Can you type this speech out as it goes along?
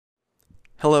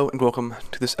Hello and welcome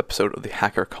to this episode of the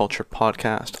Hacker Culture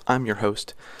Podcast. I'm your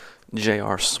host,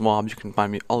 J.R. Swab. You can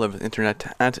find me all over the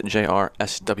internet at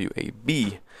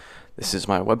JRSWAB. This is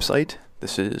my website.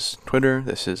 This is Twitter.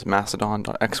 This is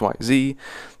Mastodon.xyz.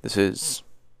 This is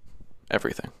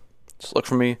everything. Just look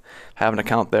for me. Have an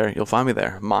account there. You'll find me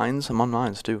there. Minds. I'm on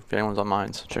Minds too. If anyone's on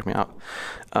Minds, check me out.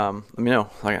 Let me know.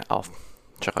 I'll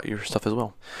check out your stuff as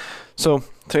well. So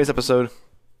today's episode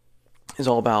is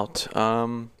all about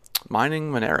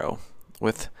mining Monero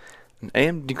with an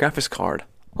AMD graphics card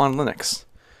on Linux.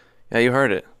 Yeah, you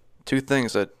heard it.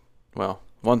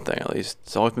 One thing at least.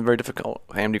 It's always been very difficult.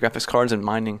 AMD graphics cards and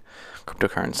mining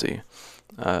cryptocurrency.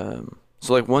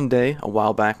 So one day, a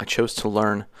while back, I chose to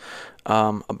learn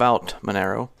about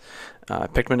Monero. I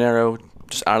picked Monero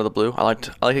just out of the blue. I like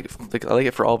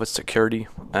it for all of its security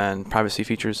and privacy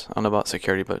features. I don't know about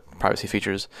security, but privacy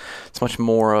features. It's much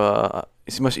more.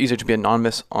 It's much easier to be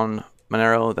anonymous on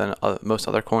Monero than most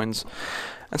other coins.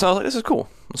 And so I was like, this is cool.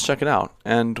 Let's check it out.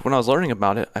 And when I was learning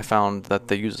about it, I found that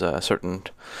they use a certain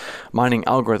mining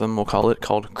algorithm, we'll call it,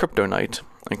 called Cryptonite.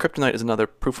 And Cryptonite is another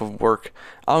proof-of-work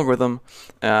algorithm.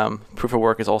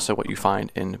 Proof-of-work is also what you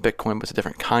find in Bitcoin, but it's a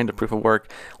different kind of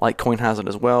proof-of-work. Litecoin has it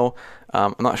as well.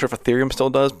 I'm not sure if Ethereum still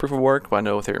does proof-of-work, but I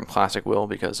know Ethereum Classic will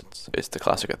because it's the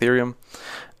classic Ethereum.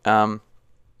 And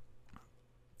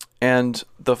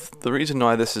the reason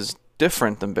why this is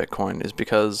different than Bitcoin is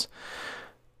because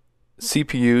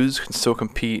CPUs can still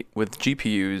compete with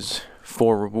GPUs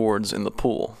for rewards in the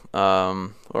pool,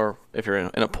 or if you're in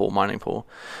a pool, mining pool.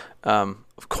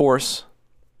 Of course,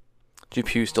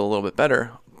 GPU is still a little bit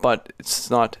better, but it's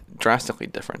not drastically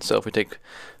different. So if we take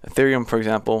Ethereum, for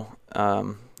example,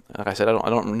 like I said, I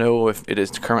don't know if it is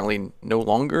currently no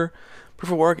longer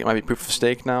proof of work. It might be proof of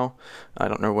stake now. I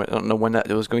don't know when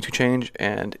that it was going to change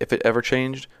and if it ever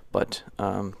changed, but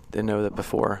they know that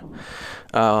before.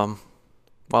 A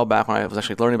while back when I was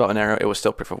actually learning about Monero, it was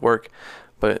still proof of work.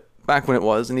 But back when it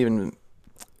was, and even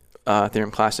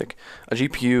Ethereum Classic, a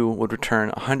GPU would return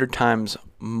 100 times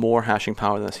more hashing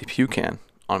power than a CPU can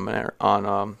on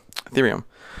Ethereum.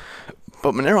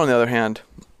 But Monero, on the other hand,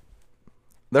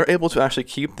 they're able to actually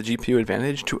keep the GPU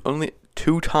advantage to only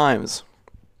 2 times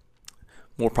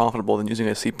more profitable than using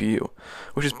a CPU,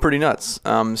 which is pretty nuts.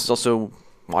 This is also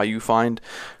why you find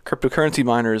cryptocurrency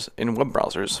miners in web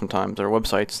browsers sometimes, or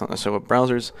websites, not necessarily web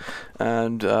browsers,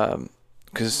 and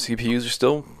because CPUs are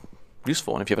still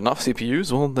useful, and if you have enough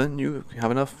CPUs, well, then you have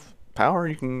enough power,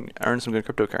 you can earn some good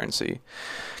cryptocurrency.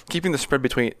 Keeping the spread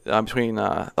between on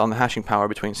the hashing power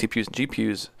between CPUs and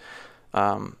GPUs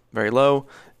very low.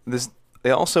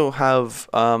 They also have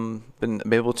been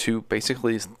able to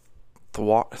basically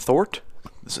thwart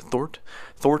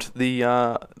the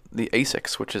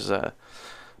ASICs, which is a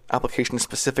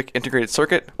application-specific integrated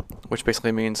circuit, which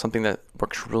basically means something that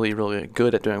works really, really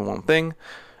good at doing one thing.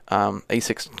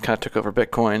 ASICs kind of took over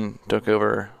Bitcoin, took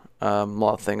over a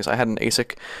lot of things. I had an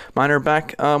ASIC miner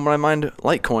back when I mined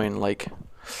Litecoin,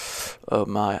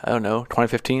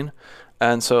 2015,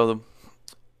 and so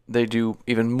they do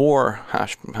even more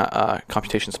hash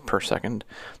computations per second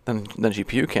than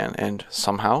GPU can, and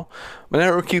somehow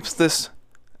Monero keeps this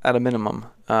at a minimum.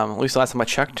 At least last time I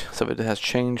checked, so if it has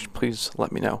changed, please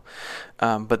let me know.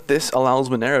 But this allows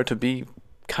Monero to be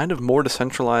kind of more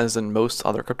decentralized than most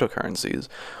other cryptocurrencies.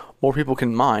 More people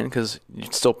can mine because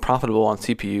it's still profitable on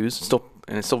CPUs,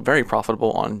 and it's still very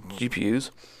profitable on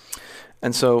GPUs.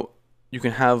 And so you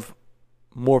can have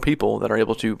more people that are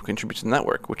able to contribute to the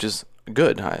network, which is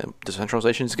good.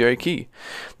 Decentralization is very key.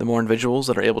 The more individuals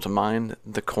that are able to mine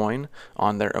the coin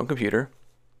on their own computer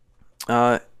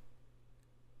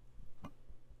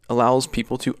allows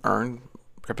people to earn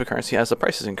cryptocurrency as the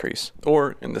prices increase,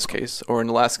 or in this case, or in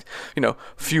the last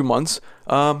few months,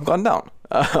 gone down.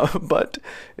 But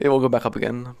it will go back up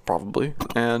again probably.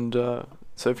 And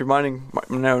so if you're mining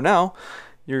Monero now,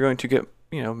 you're going to get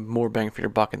more bang for your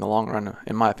buck in the long run,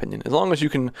 in my opinion. As long as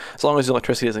the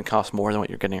electricity doesn't cost more than what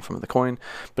you're getting from the coin.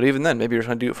 But even then, maybe you're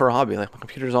trying to do it for a hobby. Like, my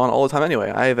computer's on all the time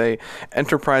anyway. I have a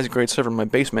enterprise grade server in my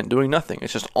basement doing nothing.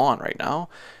 It's just on right now.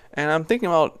 And I'm thinking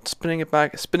about spinning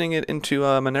it into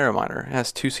a Monero miner. It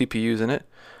has 2 CPUs in it.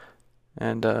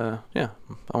 And I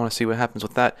want to see what happens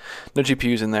with that. No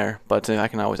GPUs in there, but I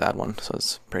can always add one, so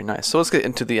it's pretty nice. So let's get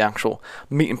into the actual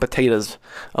meat and potatoes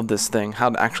of this thing,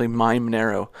 how to actually mine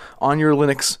Monero on your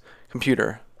Linux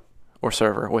computer or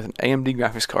server with an AMD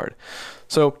graphics card.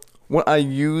 So what I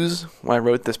use when I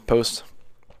wrote this post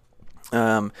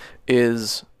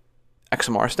is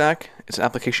XMR Stack. It's an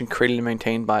application created and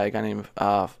maintained by a guy named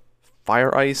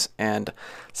FireIce and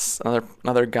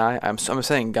another guy. I'm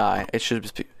saying guy. It should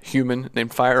just be human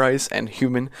named FireIce and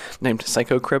human named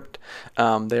PsychoCrypt.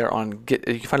 They are on Git.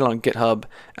 You can find it on GitHub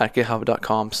at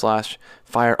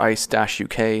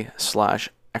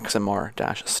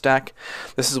github.com/FireIce-UK/XMR-stack.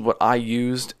 This is what I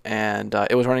used, and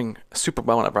it was running super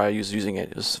well whenever I was using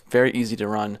it. It was very easy to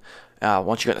run.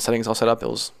 Once you got the settings all set up, it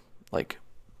was like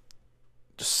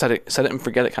just set it and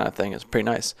forget it kind of thing. It's pretty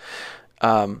nice.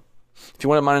 If you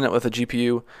want to mine it with a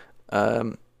GPU,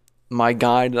 my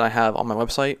guide that I have on my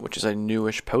website, which is a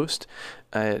newish post,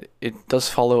 it does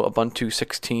follow Ubuntu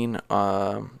 16.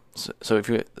 So if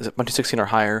you Ubuntu 16 or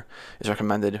higher is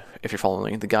recommended if you're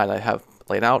following the guide I have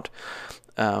laid out.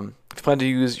 If you plan to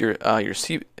use your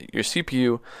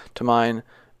CPU to mine,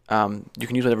 you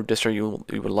can use whatever distro you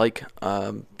would like,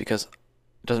 because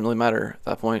it doesn't really matter at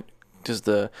that point, because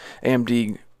the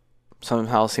AMD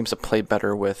somehow seems to play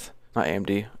better with, not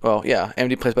AMD, well, yeah,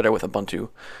 AMD plays better with Ubuntu,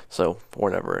 so for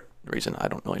whatever reason, I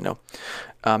don't really know.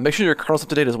 Make sure your kernel's up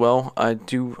to date as well. I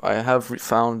have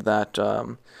found that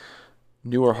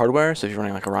newer hardware, so if you're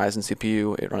running like a Ryzen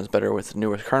CPU, it runs better with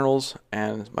newer kernels,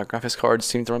 and my graphics cards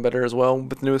seem to run better as well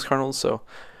with the newest kernels, so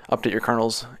update your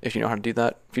kernels if you know how to do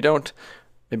that. If you don't,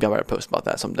 maybe I'll write a post about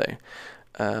that someday.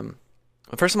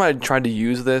 The first time I tried to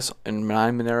use this in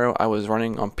Monero, I was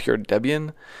running on pure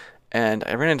Debian, and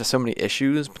I ran into so many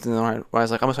issues. But then when I was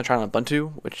like, I'm just gonna try on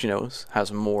Ubuntu, which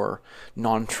has more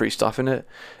non-free stuff in it.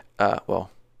 Well,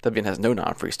 Debian has no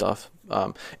non-free stuff.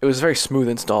 It was a very smooth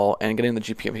install, and getting the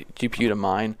GPU to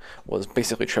mine was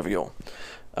basically trivial.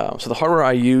 So the hardware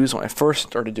I used when I first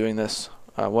started doing this,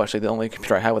 actually the only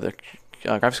computer I have with a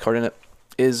graphics card in it,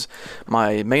 is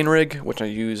my main rig, which I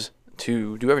use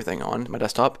to do everything on my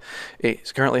desktop.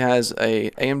 It currently has a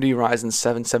AMD Ryzen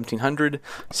 7 1700,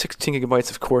 16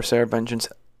 gigabytes of Corsair Vengeance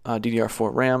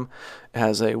DDR4 RAM. It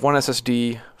has a 1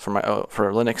 SSD for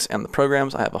Linux and the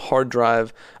programs. I have a hard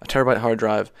drive, a terabyte hard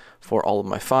drive for all of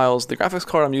my files. The graphics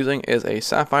card I'm using is a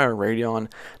Sapphire Radeon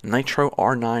Nitro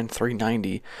R9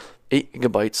 390, 8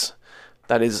 gigabytes.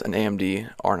 That is an AMD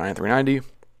R9 390.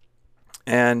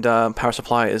 And power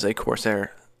supply is a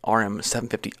Corsair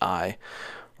RM750i.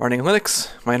 Running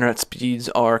Linux, my internet speeds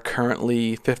are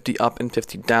currently 50 up and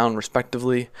 50 down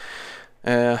respectively.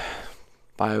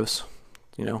 BIOS,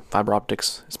 fiber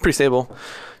optics, it's pretty stable,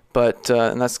 but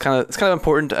and it's kind of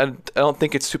important. I don't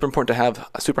think it's super important to have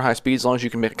a super high speed, as long as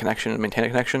you can make a connection and maintain a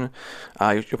connection.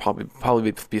 You'll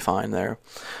probably be fine there.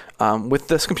 With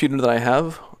this computer that I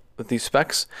have with these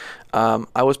specs,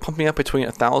 I was pumping up between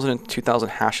 1,000 and 2,000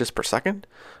 hashes per second,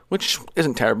 which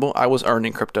isn't terrible. I was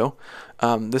earning crypto.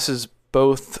 This is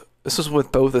with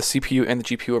both the CPU and the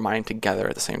GPU are mined together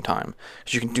at the same time,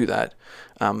 so you can do that.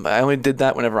 I only did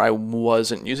that whenever I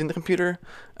wasn't using the computer.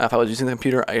 If I was using the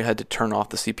computer, I had to turn off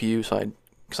the CPU,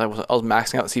 because I was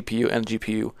maxing out the CPU and the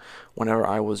GPU whenever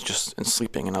I was just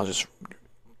sleeping, and I was just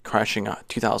crashing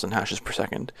 2,000 hashes per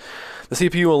second. The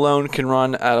CPU alone can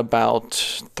run at about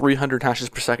 300 hashes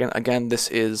per second. Again, this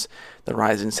is the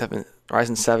Ryzen 7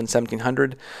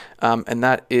 1700, and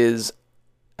that is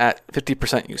at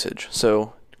 50% usage.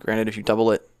 So granted, if you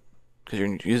double it, because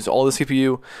you use all the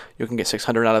CPU, you can get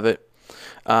 600 out of it.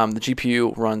 The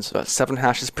GPU runs about 700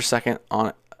 hashes per second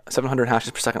on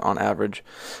average.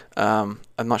 I'm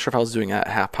not sure if I was doing that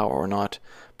at half power or not,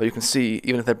 but you can see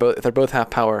even if they're both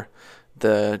half power,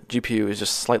 the GPU is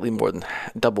just slightly more than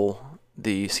double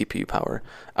the CPU power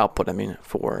output.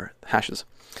 For hashes.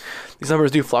 These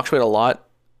numbers do fluctuate a lot.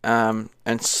 And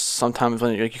sometimes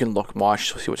when you can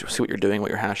watch, see what you're doing, what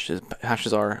your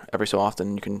hashes are every so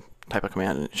often. You can type a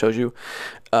command and it shows you.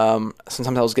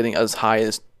 Sometimes I was getting as high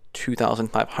as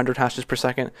 2,500 hashes per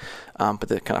second, but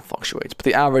that kind of fluctuates. But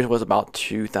the average was about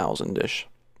 2,000-ish.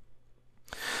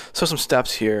 So some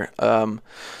steps here. I'm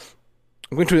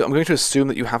going to assume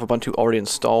that you have Ubuntu already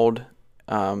installed,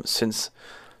 since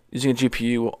using a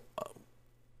GPU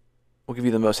will give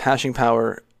you the most hashing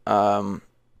power, and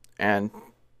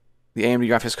the AMD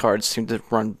graphics cards seem to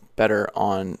run better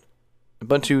on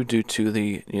Ubuntu due to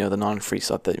the the non-free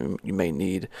stuff that you may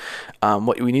need.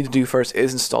 What we need to do first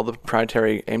is install the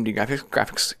proprietary AMD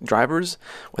graphics drivers.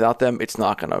 Without them, it's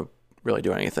not going to really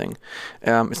do anything.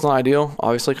 It's not ideal,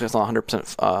 obviously, because it's not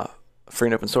 100% free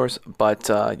and open source, but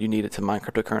you need it to mine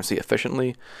cryptocurrency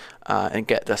efficiently and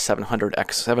get the 700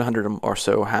 or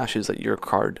so hashes that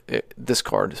this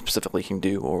card specifically can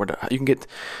do, or you can get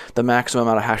the maximum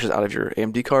amount of hashes out of your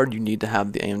AMD card. You need to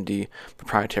have the AMD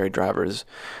proprietary drivers.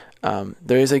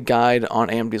 There is a guide on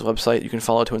AMD's website you can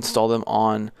follow to install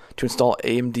AMD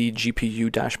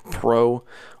GPU-Pro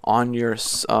on your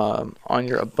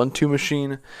Ubuntu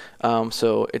machine.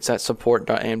 So it's at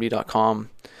support.amd.com.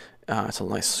 It's a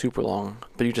nice, super long,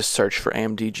 but you just search for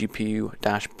AMD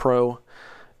GPU-Pro,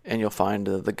 and you'll find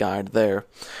the guide there.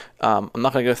 I'm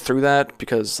not going to go through that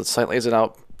because the site lays it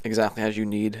out exactly as you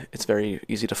need. It's very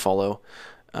easy to follow.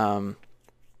 Once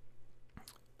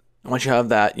you have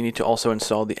that, you need to also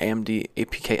install the AMD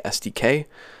APK SDK.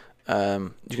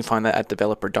 You can find that at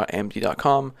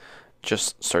developer.amd.com.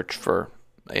 Just search for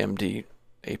AMD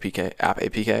APK, app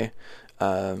APK.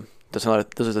 Those are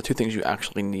the two things you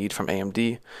actually need from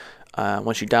AMD.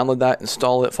 Once you download that,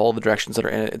 install it, follow the directions that are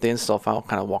in it. The install file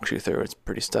kind of walks you through. It's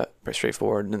pretty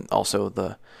straightforward, and also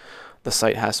the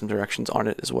site has some directions on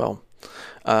it as well.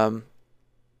 Run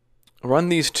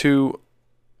these two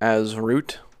as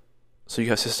root, so you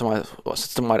have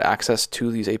system-wide access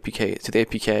to these APK, to the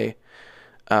APK,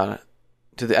 to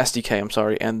the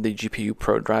SDK, and the GPU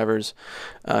Pro drivers.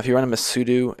 If you run them as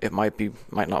sudo, it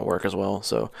might not work as well.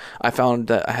 So I found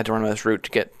that I had to run them as root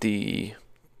to get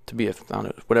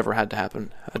whatever had to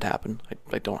happen. I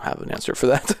don't have an answer for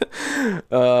that.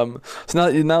 So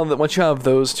now that once you have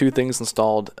those two things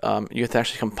installed, you have to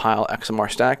actually compile XMR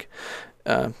Stack.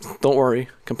 Don't worry,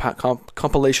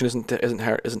 compilation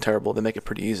isn't terrible. They make it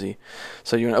pretty easy.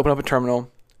 So you're gonna open up a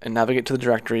terminal and navigate to the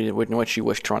directory in which you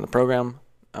wish to run the program.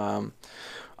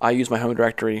 I use my home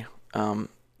directory, so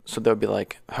there would be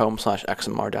like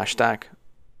home/xmr-stack.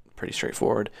 Pretty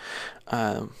straightforward.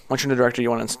 Once you're in the directory, you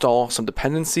want to install some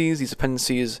dependencies. These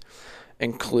dependencies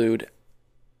include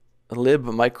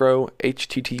libmicro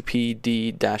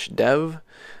httpd-dev,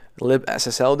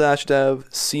 libssl-dev,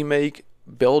 cmake,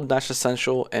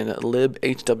 build-essential, and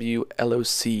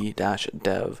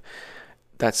libhwloc-dev.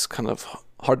 That's kind of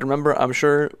hard to remember, I'm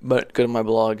sure, but go to my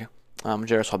blog,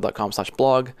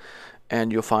 jairusweb.com/blog,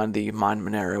 and you'll find the Mine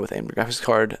Monero with AMD graphics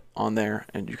card on there,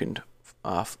 and you can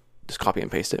just copy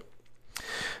and paste it.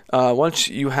 Once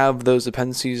you have those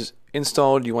dependencies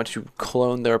installed, you want to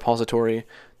clone the repository,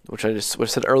 which I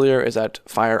said earlier is at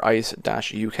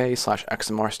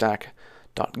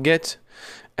fireice-uk/xmrstack.git,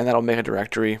 and that'll make a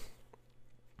directory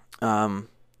called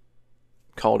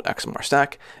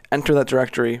xmrstack. Enter that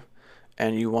directory,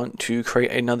 and you want to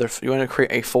create a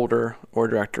folder or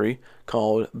directory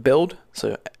called build.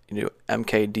 So you do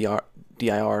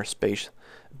mkdir space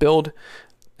build,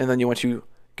 and then you want to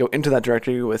go into that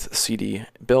directory with cd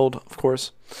build, of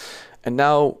course. And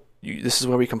now this is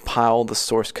where we compile the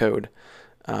source code.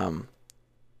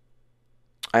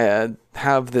 I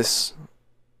have this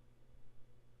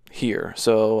here.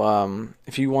 So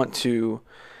if you want to,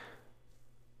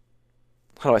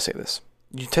 how do I say this?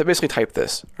 You basically type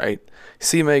this, right?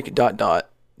 cmake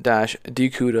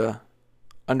 --decuda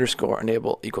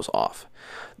 _enable equals off.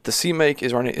 The cmake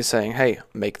is saying, hey,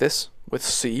 make this with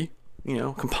C,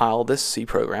 compile this C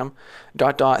program. ..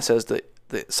 says that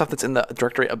the stuff that's in the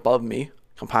directory above me,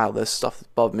 compile this stuff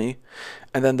above me.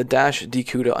 And then the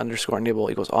 -decuda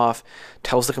 _enable equals off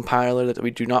tells the compiler that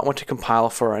we do not want to compile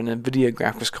for an NVIDIA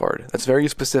graphics card. That's very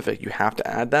specific. You have to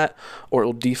add that, or it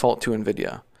will default to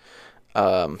NVIDIA.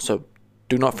 So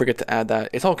do not forget to add that.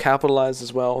 It's all capitalized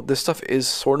as well. This stuff is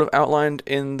sort of outlined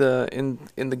in the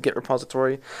Git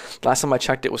repository. Last time I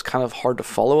checked, it was kind of hard to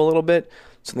follow a little bit.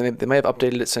 So they may have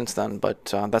updated it since then,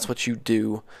 but that's what you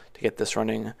do to get this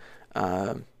running.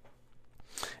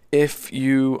 If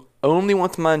you only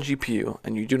want to mine GPU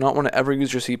and you do not want to ever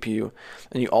use your CPU,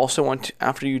 and you also want to,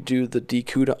 after you do the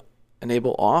decuda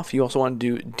enable off, you also want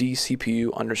to do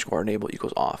dcpu _enable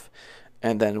equals off.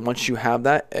 And then once you have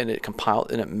that and it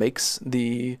compiles and it makes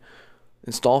the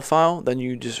install file, then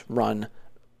you just run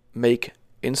make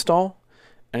install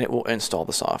and it will install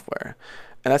the software.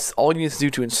 And that's all you need to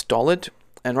do to install it.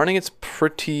 And running it's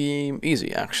pretty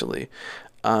easy, actually.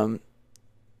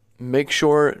 Make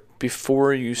sure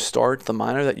before you start the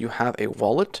miner that you have a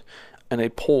wallet and a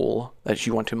pool that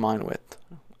you want to mine with.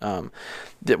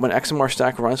 That when XMR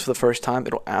Stack runs for the first time,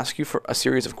 it'll ask you for a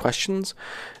series of questions,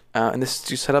 and this is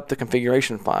to set up the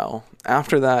configuration file.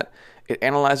 After that, it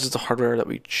analyzes the hardware that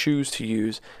we choose to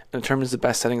use and determines the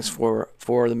best settings for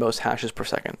the most hashes per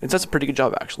second. It does a pretty good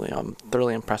job, actually. I'm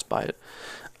thoroughly impressed by it.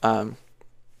 To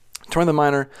run the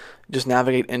miner, just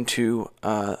navigate into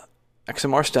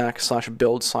XMR Stack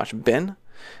 /build/bin,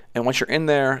 and once you're in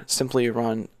there, simply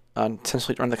run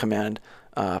the command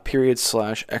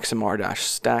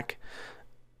 /xmr-stack.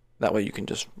 That way you can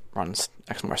just run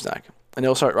XMR Stack, and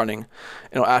it'll start running.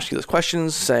 And it'll ask you those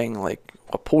questions, saying like,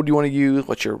 what pool do you want to use,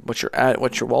 what's your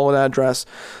wallet address,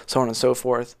 so on and so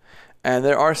forth. And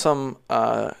there are some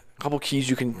couple keys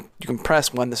you can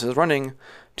press when this is running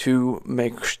to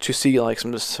see like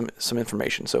some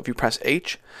information. So if you press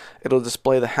H, it'll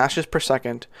display the hashes per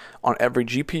second on every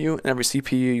GPU and every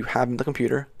CPU you have in the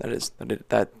computer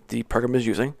that the program is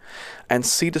using, and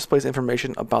C displays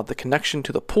information about the connection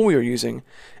to the pool you're using,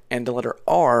 and the letter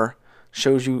R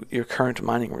shows you your current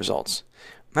mining results.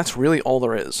 And that's really all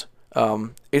there is.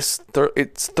 It's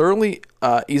thoroughly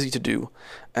easy to do,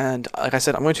 and like I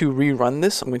said, I'm going to rerun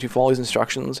this. I'm going to follow these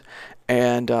instructions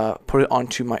and put it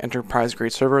onto my enterprise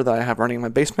grade server that I have running in my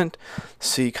basement.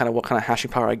 See kind of what kind of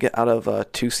hashing power I get out of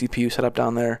 2 CPU setup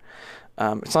down there.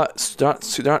 They're not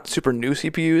super new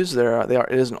CPUs.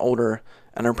 It is an older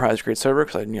enterprise grade server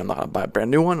because I'm not going to buy a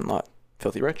brand new one. I'm not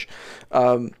filthy rich.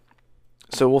 So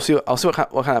we'll see. I'll see what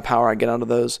kind of power I get out of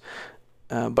those.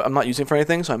 But I'm not using it for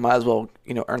anything, so I might as well,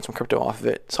 earn some crypto off of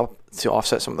it to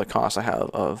offset some of the costs I have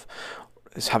of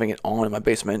just having it on in my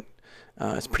basement.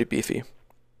 It's pretty beefy,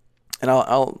 and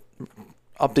I'll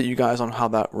update you guys on how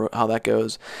that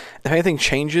goes. If anything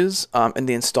changes in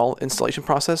the installation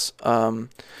process, of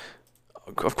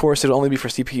course it'll only be for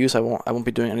CPU, so I won't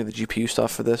be doing any of the GPU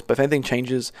stuff for this. But if anything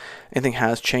changes, anything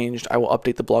has changed, I will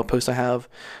update the blog post I have.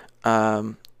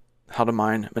 How to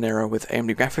mine Monero with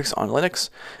AMD graphics on Linux,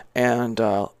 and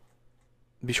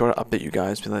be sure to update you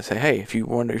guys because I say, hey, if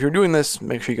you're doing this,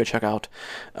 make sure you go check out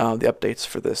the updates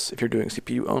for this if you're doing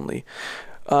CPU only.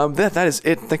 That is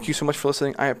it. Thank you so much for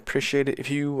listening. I appreciate it.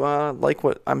 If you like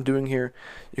what I'm doing here,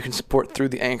 you can support through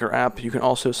the Anchor app. You can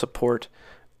also support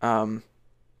on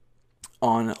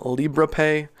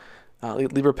LibraPay.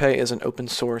 LibraPay is an open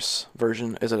source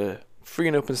version. Is a free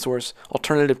and open source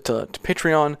alternative to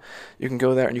Patreon. You can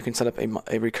go there and you can set up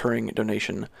a recurring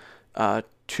donation to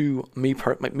me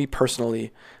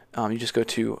personally. You just go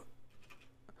to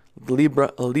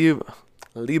LibraPay,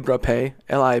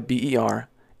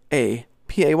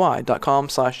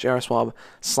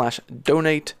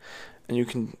 LibraPay.com/jarswab/donate, and you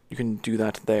can do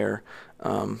that there.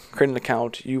 Create an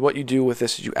account. What you do with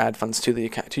this is you add funds to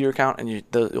your account, and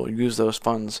you'll use those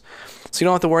funds, so you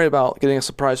don't have to worry about getting a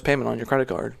surprise payment on your credit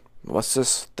card. What's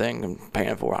this thing I'm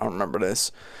paying for? I don't remember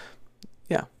this.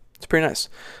 Yeah, it's pretty nice.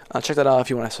 Check that out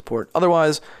if you want to support.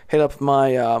 Otherwise, hit up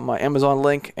my my Amazon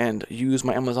link and use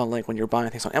my Amazon link when you're buying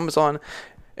things on Amazon.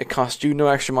 It costs you no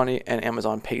extra money, and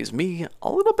Amazon pays me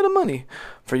a little bit of money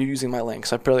for you using my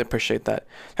links. I really appreciate that.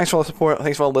 Thanks for all the support.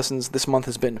 Thanks for all the listens. This month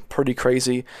has been pretty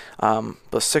crazy.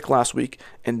 Was sick last week,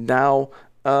 and now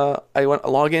I went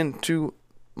log in to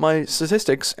my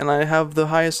statistics, and I have the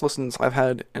highest listens I've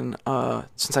had in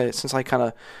since I kind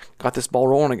of got this ball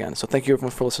rolling again. So thank you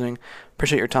everyone for listening.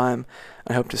 Appreciate your time.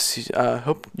 I hope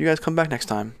you guys come back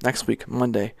next week,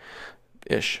 Monday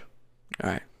ish. All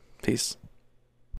right, peace.